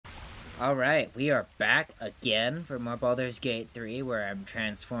Alright, we are back again for more Baldur's Gate 3, where I'm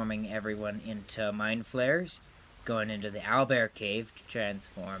transforming everyone into mind flayers. Going into the owlbear cave to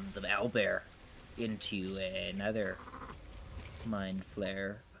transform the owlbear into another mind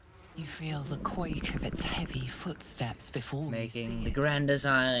flare. You feel the quake of its heavy footsteps before making the grand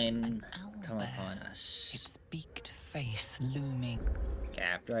design come owlbear, upon us. its beaked face looming. Okay,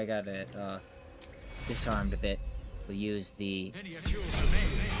 after I got it disarmed a bit, we'll use the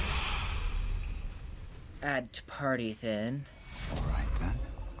add to party thing. Alright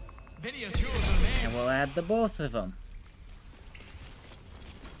then. And we'll add the both of them.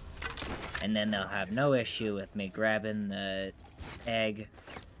 And then they'll have no issue with me grabbing the egg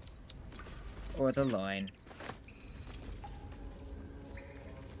or the loin.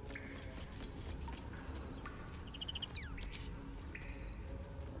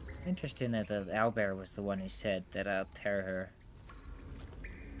 Interesting that the owlbear was the one who said that I'll tear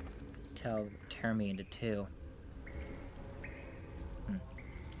me into two.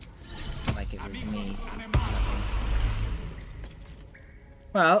 Like it was me.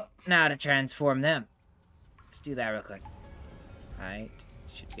 Well, now to transform them. Let's do that real quick. Alright,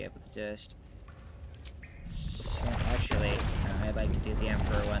 should be able to just... So, actually, no, I'd like to do the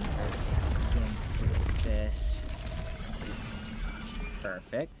Emperor one for this.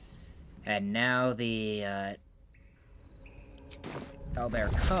 Perfect. And now the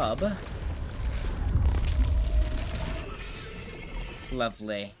owlbear cub.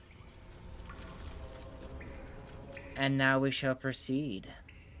 Lovely. And now we shall proceed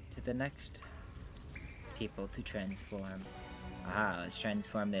to the next people to transform. Aha, let's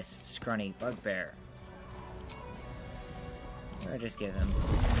transform this scrawny bugbear. Or just give him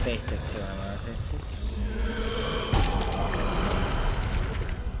basic orifices.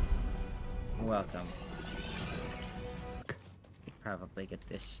 Welcome. Could probably get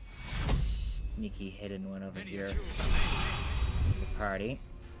this sneaky hidden one over here. The party.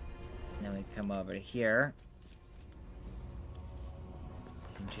 And then we come over to here.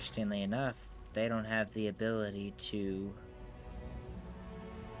 Interestingly enough, they don't have the ability to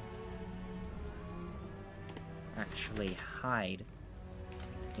actually hide,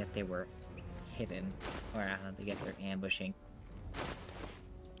 yet they were hidden, or I guess they're ambushing.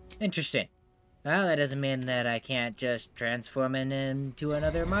 Interesting. Well, that doesn't mean that I can't just transform it into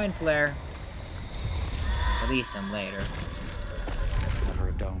another mind flare. Release him later. Never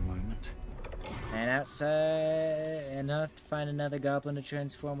a dull moment. And outside enough to find another goblin to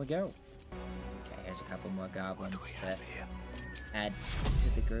transform we go. Okay, here's a couple more goblins to add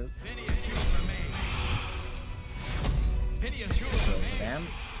to the group. Go for them.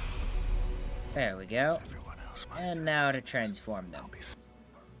 There we go. And now to transform them.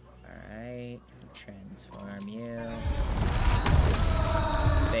 Alright, transform you.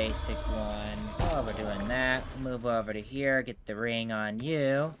 Basic one. While we're doing that, move over to here, get the ring on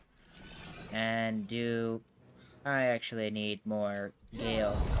you. And do... I actually need more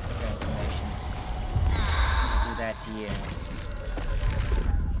Gale transformations. Do that to you.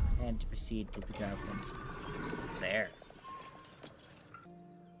 And to proceed to the goblins. There.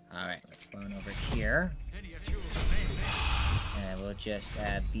 Alright, let's go on over here. And we'll just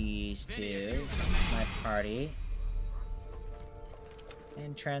add these to my party.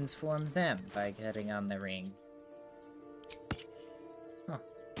 And transform them by getting on the ring. Huh.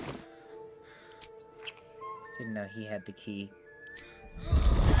 Didn't know he had the key.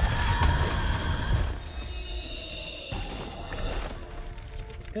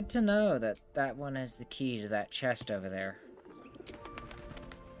 Good to know that that one has the key to that chest over there.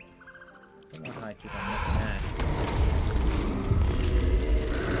 I don't know how I keep on missing that.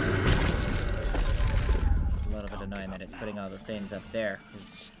 A little bit annoying that it's putting all the things up there,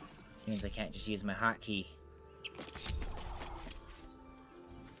 because it means I can't just use my hotkey.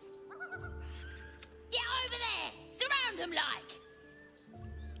 Get over there! Surround him like!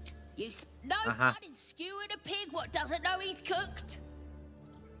 You no fucking skewered a pig what doesn't know he's cooked!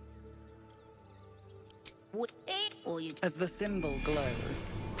 Or you As the symbol glows,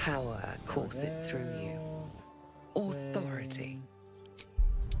 power courses through you. Authority.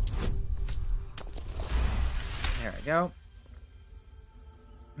 There we go.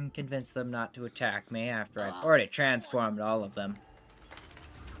 And convince them not to attack me after I've already transformed all of them.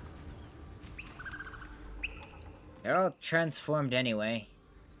 They're all transformed anyway.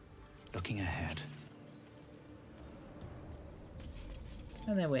 Looking ahead.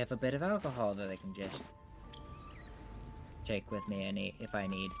 And then we have a bit of alcohol that I can just take with me if I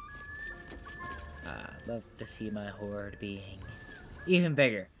need. Love to see my horde being even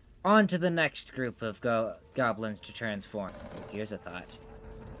bigger. On to the next group of goblins to transform. Here's a thought.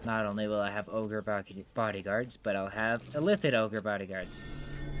 Not only will I have ogre bodyguards, but I'll have Illithid ogre bodyguards.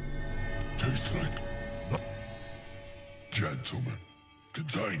 Tastes like... Gentlemen,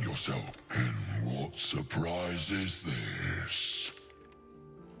 contain yourself. And what surprise is this?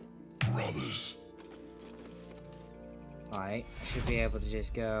 Brothers. Alright, I should be able to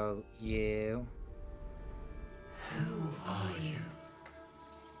just go, you. Who are you?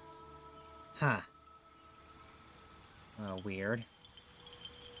 Huh. Oh, weird.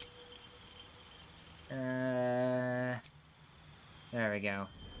 There we go.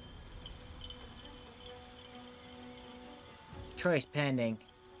 Choice pending.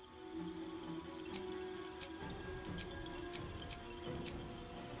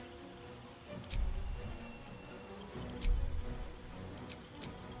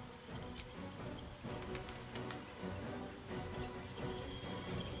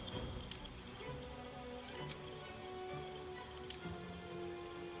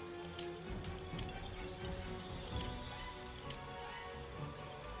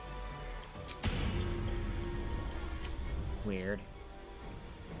 Weird.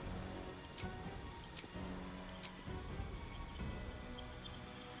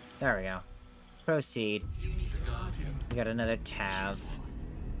 There we go. Proceed. We got another Tav.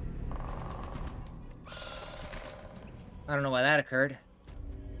 I don't know why that occurred.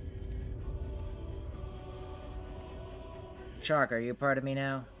 Shark, are you a part of me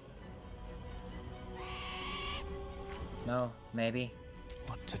now? No? Maybe?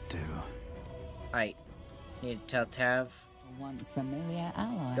 What to do? I need to tell Tav. Once familiar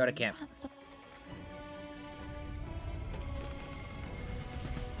ally. Go to camp.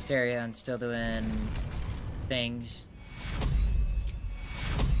 Stereon's still doing things.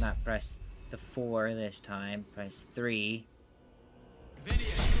 Let's not press the 4 this time. Press 3.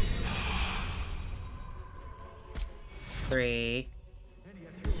 3.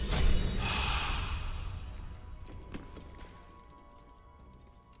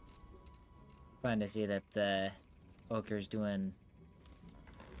 Fun to see that the ogre's doing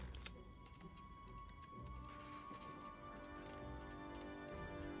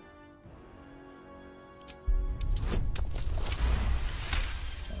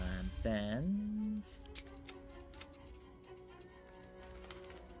bends.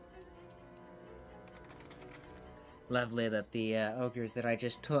 Lovely that the ogres that I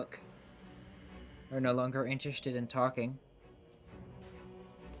just took are no longer interested in talking.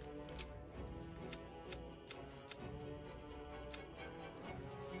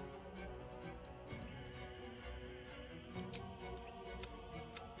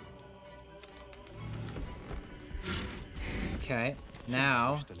 Okay,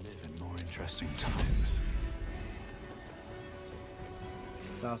 now To live in more interesting times.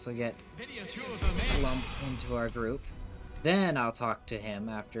 let's also get Lump into our group. Then I'll talk to him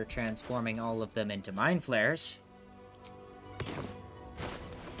after transforming all of them into Mind Flayers.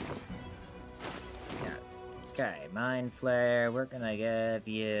 Yeah. Okay, Mind Flare, we're gonna give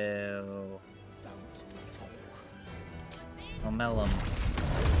you Omelum.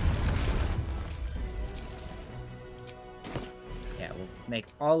 Yeah, we'll make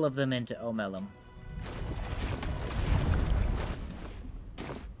all of them into Omelum.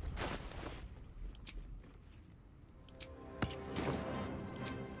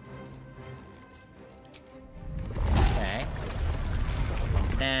 Okay.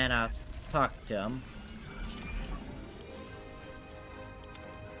 Then I'll talk to him.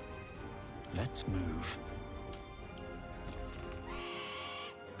 Let's move.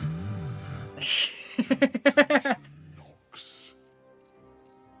 Nox.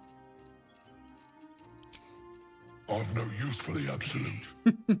 I've no use for the absolute,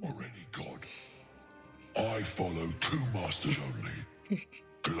 or any god. I follow two masters only,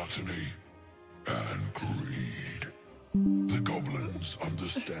 gluttony and greed. The goblins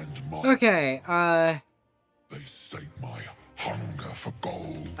understand my... Okay, They sate my hunger for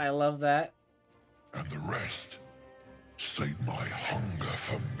gold, I love that. and the rest sate my hunger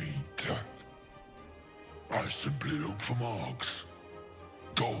for meat. I simply look for marks.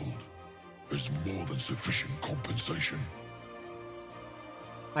 Gold is more than sufficient compensation.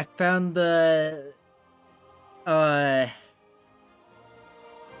 I found the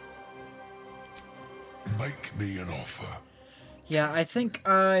Make me an offer. yeah, I think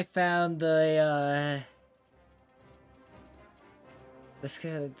I found the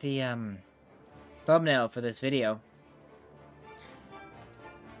thumbnail for this video.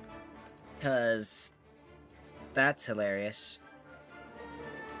 'Cause that's hilarious.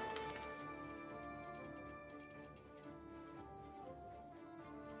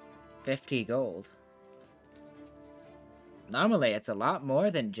 $50 gold. Normally, it's a lot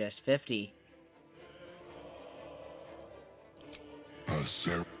more than just 50.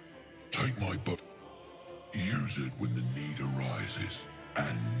 Sarah, take my book. Use it when the need arises,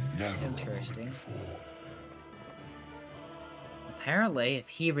 and never Interesting. before. Apparently, if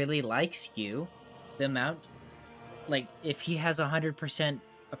he really likes you, the amount, like, if he has 100%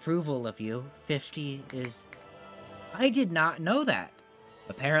 approval of you, 50 is... I did not know that.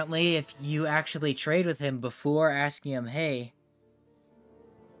 Apparently, if you actually trade with him before asking him, hey,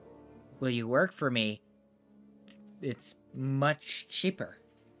 will you work for me? It's much cheaper.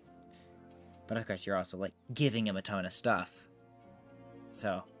 But of course, you're also, like, giving him a ton of stuff.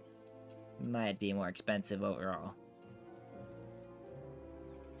 So, might be more expensive overall.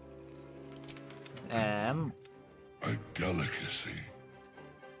 A delicacy.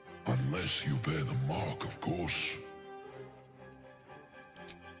 Unless you bear the mark, of course.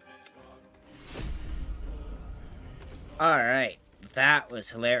 Alright, that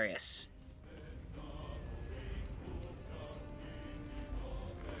was hilarious.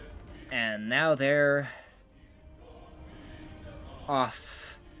 And now they're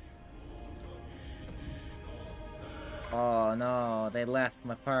off. Oh no, they left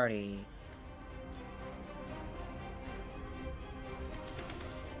my party.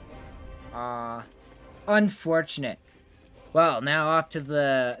 Unfortunate. Well, now off to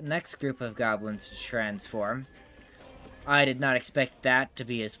the next group of goblins to transform. I did not expect that to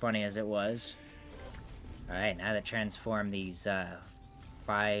be as funny as it was. Alright, now to transform these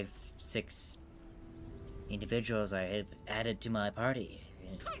 5, 6 individuals I have added to my party.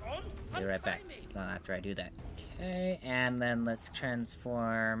 Be right back after I do that. Okay, and then let's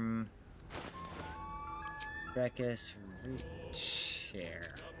transform Breckus Root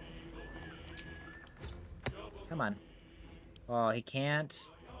Chair. Come on. Oh, he can't.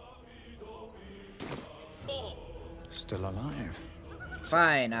 Still alive.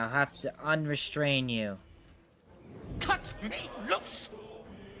 Fine, I'll have to unrestrain you. Cut me loose!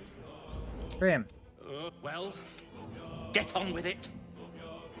 Free him. Well, get on with it.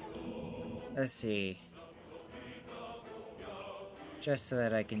 Let's see. Just so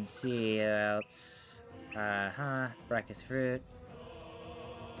that I can see else. Breckus Fruit.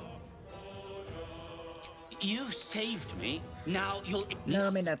 You saved me. Now you'll... No,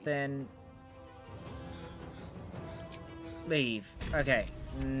 me nothing. Leave. Okay.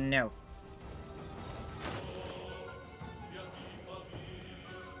 No.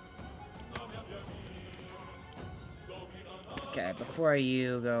 Okay, before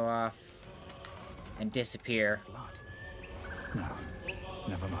you go off and disappear. No,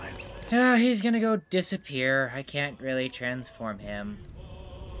 never mind. He's gonna go disappear. I can't really transform him.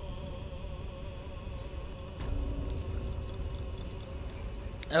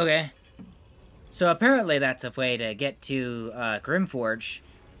 Okay. So apparently that's a way to get to Grimforge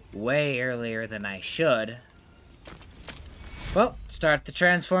way earlier than I should. Well, start to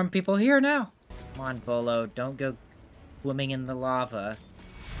transform people here now. Come on, Bolo, don't go swimming in the lava.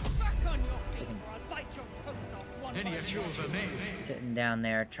 Sitting down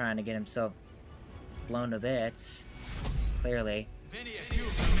there trying to get himself blown to bits. Clearly.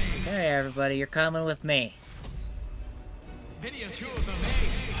 Hey everybody, you're coming with me.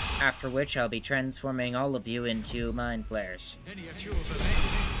 After which I'll be transforming all of you into Mind Flayers.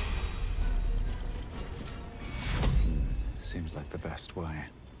 Seems like the best way.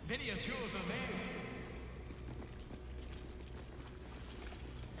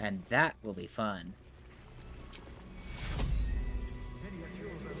 And that will be fun.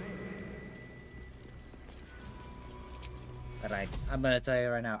 But I'm gonna tell you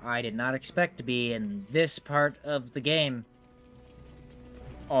right now, I did not expect to be in this part of the game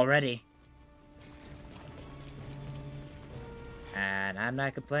already. And I'm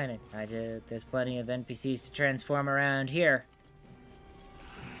not complaining. There's plenty of NPCs to transform around here.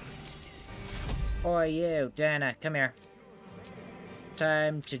 Oi, you, Dana, come here.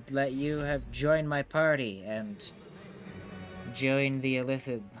 Time to let you have joined my party and join the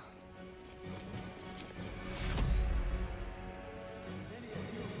Illithid.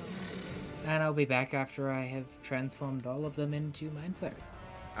 And I'll be back after I have transformed all of them into Mind Flayer.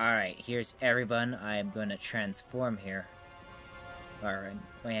 Alright, here's everyone I'm going to transform here. Or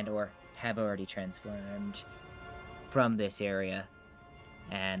have already transformed from this area.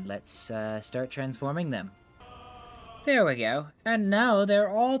 And let's start transforming them. There we go. And now they're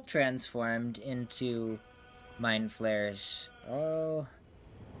all transformed into Mind Flayers. Oh,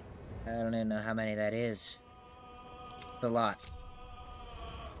 I don't even know how many that is. It's a lot.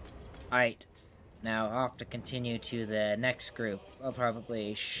 Alright, now off to continue to the next group. I'll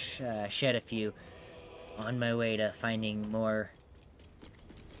probably shed a few on my way to finding more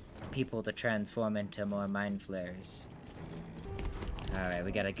people to transform into more Mind Flayers. Alright,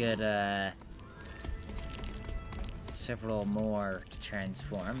 we got a good, several more to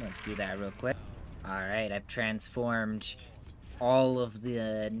transform. Let's do that real quick. Alright, I've transformed all of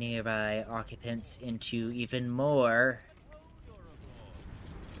the nearby occupants into even more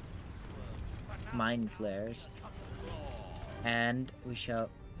Mind Flayers. And we shall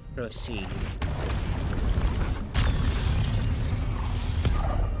proceed.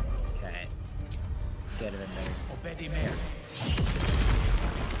 Okay. Get it in there.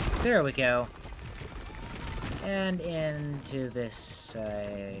 There we go. And into this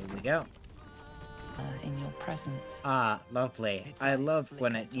side we go. In your presence. Ah, lovely. I love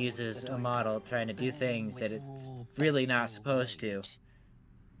when it uses a model trying to do things that it's really not supposed to.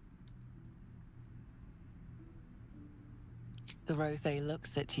 The Rothe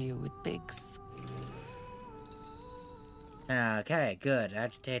looks at you with big... Okay, good.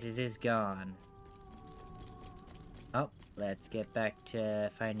 Agitated is gone. Oh, let's get back to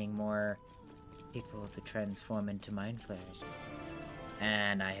finding more people to transform into Mind Flayers.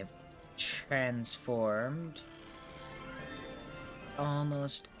 And I have transformed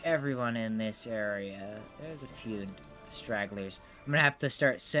almost everyone in this area. There's a few stragglers. I'm gonna have to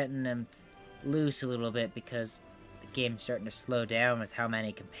start setting them loose a little bit because the game's starting to slow down with how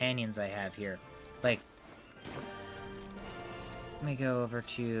many companions I have here. Like, let me go over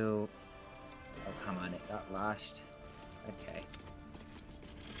to... Oh, come on, it got lost. Okay.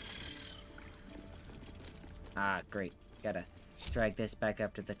 Ah, great. Gotta drag this back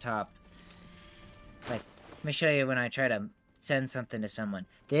up to the top. Like, let me show you when I try to send something to someone.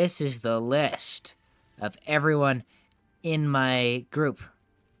 This is the list of everyone in my group.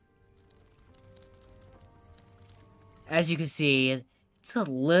 As you can see, it's a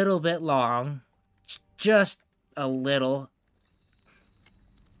little bit long. Just a little.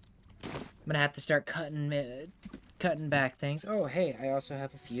 I'm gonna have to start cutting back things. Oh, hey, I also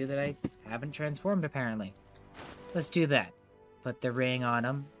have a few that I haven't transformed, apparently. Let's do that. Put the ring on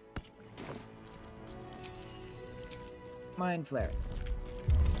them. Mind Flare.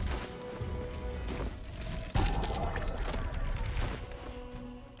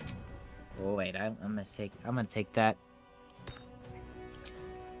 Oh wait, I'm gonna take that.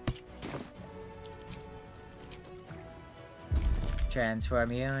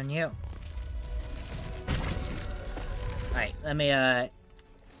 Transform you and you. Alright, let me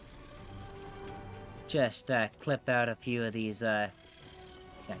just clip out a few of these,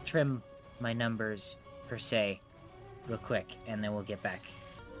 trim my numbers per se real quick, and then we'll get back.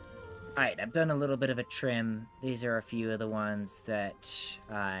 Alright, I've done a little bit of a trim. These are a few of the ones that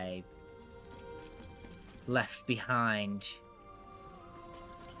I left behind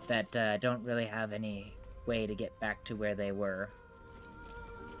that don't really have any way to get back to where they were.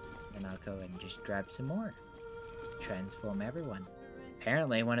 And I'll go and just grab some more. Transform everyone.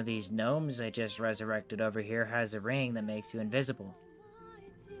 Apparently, one of these gnomes I just resurrected over here has a ring that makes you invisible.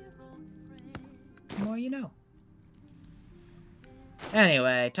 The more you know.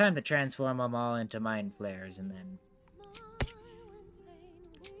 Anyway, time to transform them all into Mind Flayers and then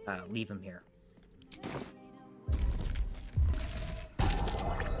leave them here.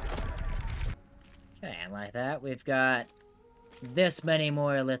 Okay, and like that, we've got this many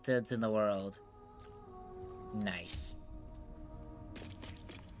more Illithids in the world. Nice.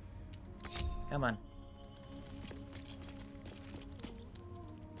 Come on.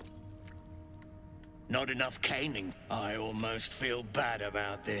 Not enough caning. I almost feel bad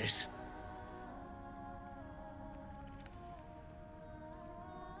about this.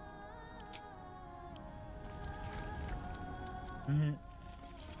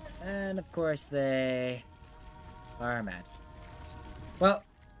 And of course they are mad. Well,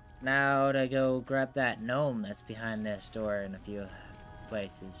 now to go grab that gnome that's behind this door in a few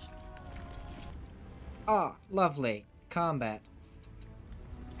places. Oh, lovely. Combat.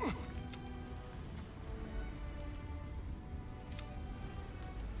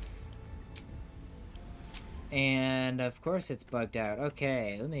 And of course it's bugged out.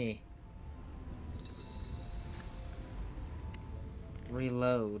 Okay, let me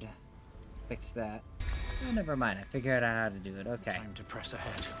reload. Fix that. Oh, never mind. I figured out how to do it. Okay. Time to press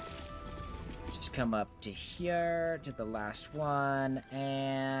ahead. Just come up to here, to the last one,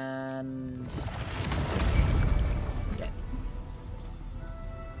 and... dead.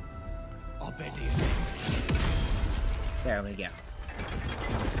 There we go.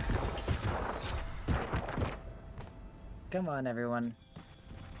 Come on, everyone.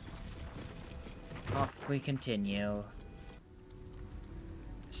 Off we continue.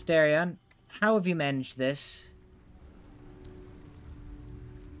 Asterion, How have you managed this?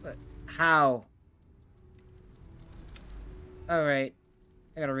 How? Alright.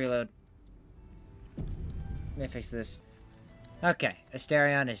 I gotta reload. Let me fix this. Okay.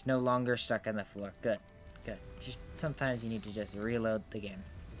 Asterion is no longer stuck on the floor. Good. Good. Just sometimes you need to just reload the game.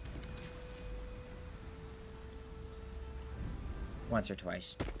 Once or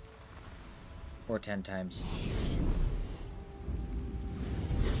twice. Or 10 times.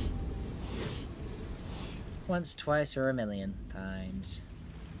 Once, twice, or a million times.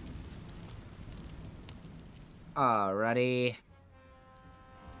 Alrighty.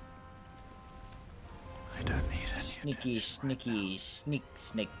 I don't need any Sneaky, attention right sneaky, now.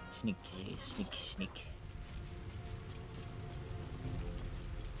 sneak.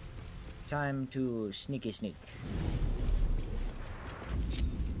 Time to sneak.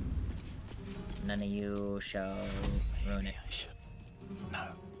 None of you shall ruin it. I should. No.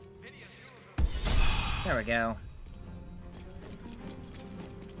 There we go.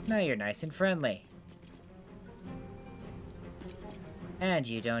 Now you're nice and friendly. And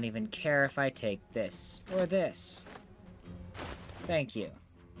you don't even care if I take this or this. Thank you.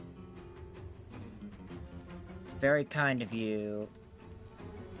 It's very kind of you,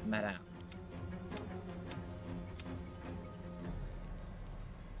 Madame.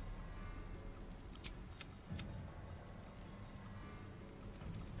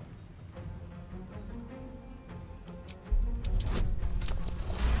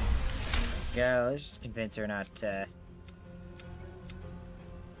 Go, let's just convince her not to...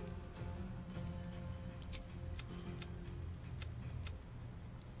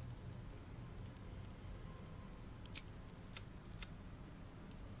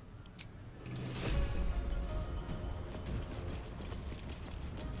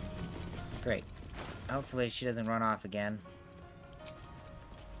 Great. Hopefully she doesn't run off again.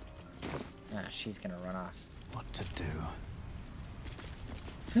 Ah, she's gonna run off. What to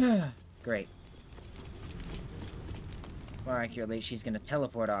do? Great. More accurately, she's gonna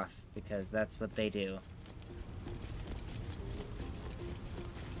teleport off, because that's what they do.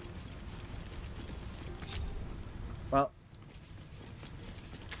 Well,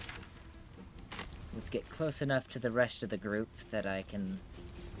 let's get close enough to the rest of the group that I can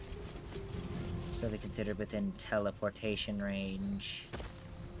still be considered within teleportation range.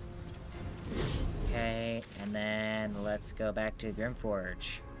 Okay, and then let's go back to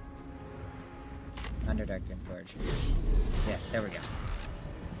Grimforge. Underdark Grimforge. Yeah, there we go.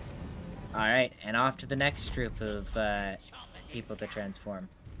 Alright, and off to the next group of people to transform.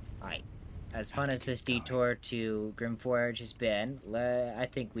 Alright, as fun as this detour to Grimforge has been, I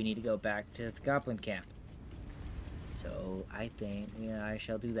think we need to go back to the Goblin Camp. So, I think I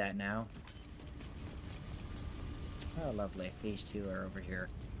shall do that now. Oh, lovely. These two are over here,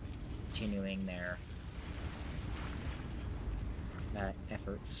 continuing their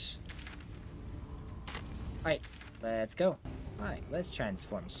efforts. Alright, let's go. Alright, let's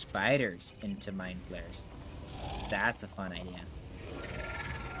transform spiders into mind flayers. That's a fun idea.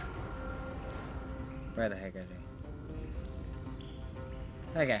 Where the heck are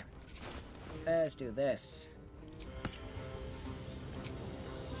they? Okay. Let's do this.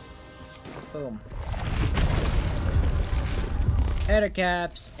 Boom. Header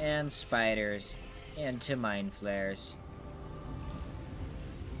caps and spiders into mind flares.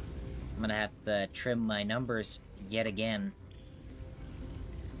 I'm gonna have to trim my numbers yet again.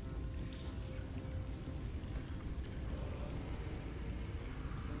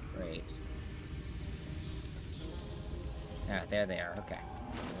 Great. Ah, there they are. Okay.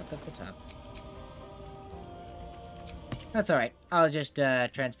 Up at the top. That's alright. I'll just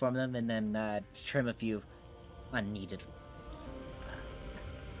transform them and then trim a few unneeded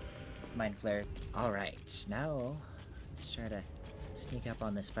mind flare. Alright, now let's try to sneak up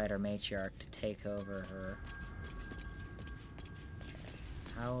on the spider matriarch to take over her. Okay.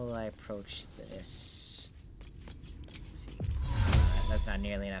 How will I approach this? Let's see. That's not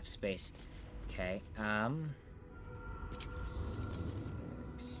nearly enough space. Okay, 6.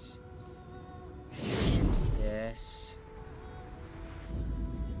 This.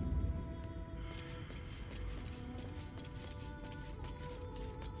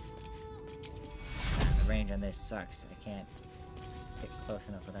 The range on this sucks. I can't get close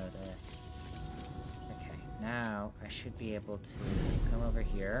enough without it. Okay, now I should be able to come over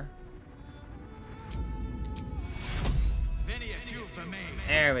here.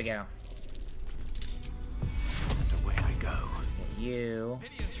 There we go. And away I go. Get you.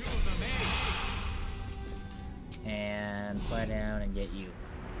 And fly down and get you.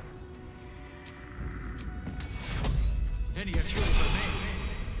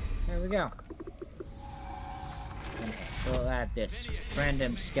 There we go. Okay, we'll add this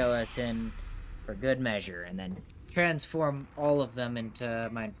random skeleton for good measure, and then transform all of them into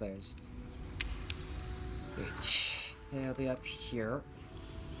Mind Flayers. Great. They'll be up here.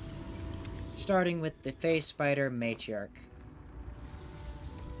 Starting with the Face Spider Matriarch.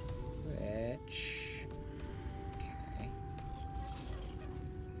 Which... Okay.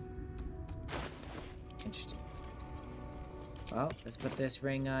 Interesting. Well, let's put this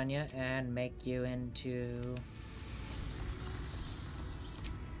ring on you and make you into...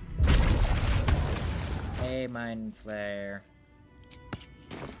 a Mind Flayer.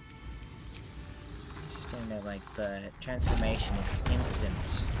 Interesting that, like, the transformation is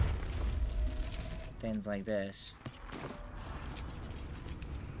instant. Things like this.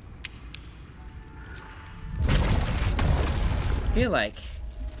 I feel like...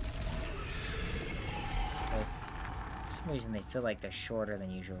 for some reason they feel like they're shorter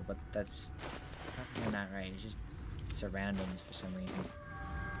than usual, but that's probably not right. It's just surroundings for some reason.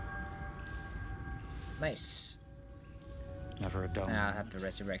 Nice. Never a dull I'll moment. have to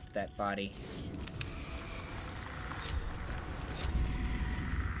resurrect that body.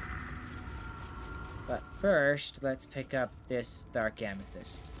 But first, let's pick up this Dark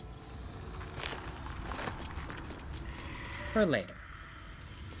Amethyst. For later.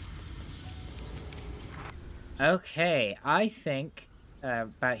 Okay, I think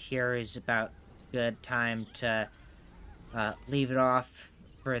about here is about good time to leave it off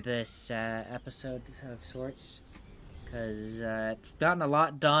for this episode of sorts. Because I've gotten a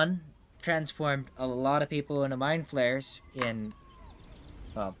lot done. Transformed a lot of people into Mind Flayers in,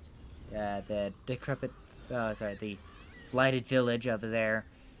 well, the decrepit, the blighted village over there,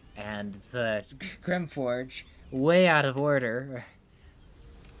 and the Grimforge, way out of order.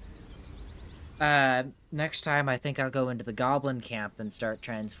 Next time I think I'll go into the Goblin camp and start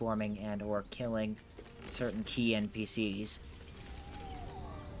transforming and or killing certain key NPCs.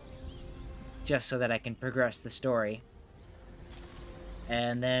 Just so that I can progress the story.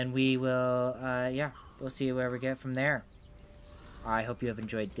 And then we will, yeah, we'll see where we get from there. I hope you have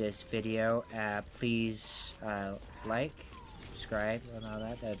enjoyed this video. Please like, subscribe, and all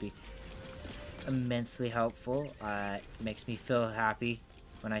that. That would be immensely helpful. It makes me feel happy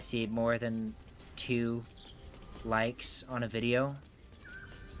when I see more than 2 likes on a video.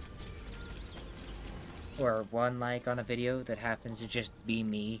 Or 1 like on a video that happens to just be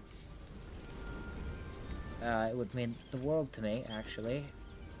me. It would mean the world to me, actually,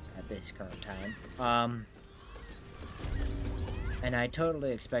 at this current time. And I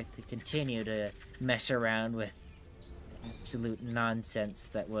totally expect to continue to mess around with absolute nonsense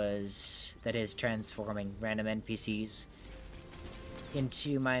that is transforming random NPCs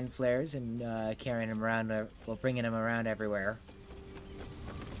into Mind Flayers and carrying them around, well, bringing them around everywhere.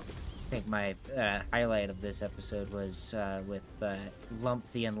 I think my highlight of this episode was with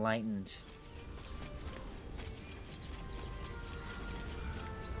Lump the Enlightened.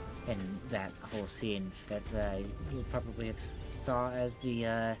 And that whole scene that you probably have saw as the,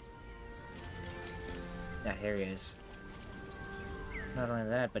 yeah, here he is. Not only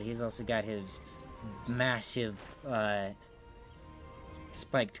that, but he's also got his massive,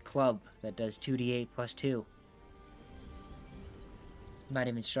 spiked club that does 2d8 plus 2. I'm not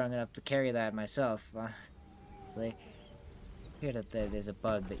even strong enough to carry that myself. It's like, I hear that there's a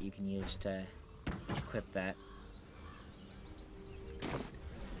bug that you can use to equip that.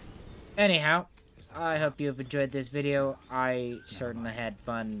 Anyhow, I hope you have enjoyed this video. I certainly had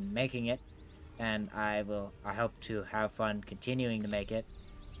fun making it, and I hope to have fun continuing to make it.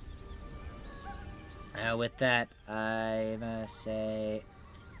 With that, I must say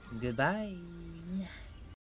goodbye.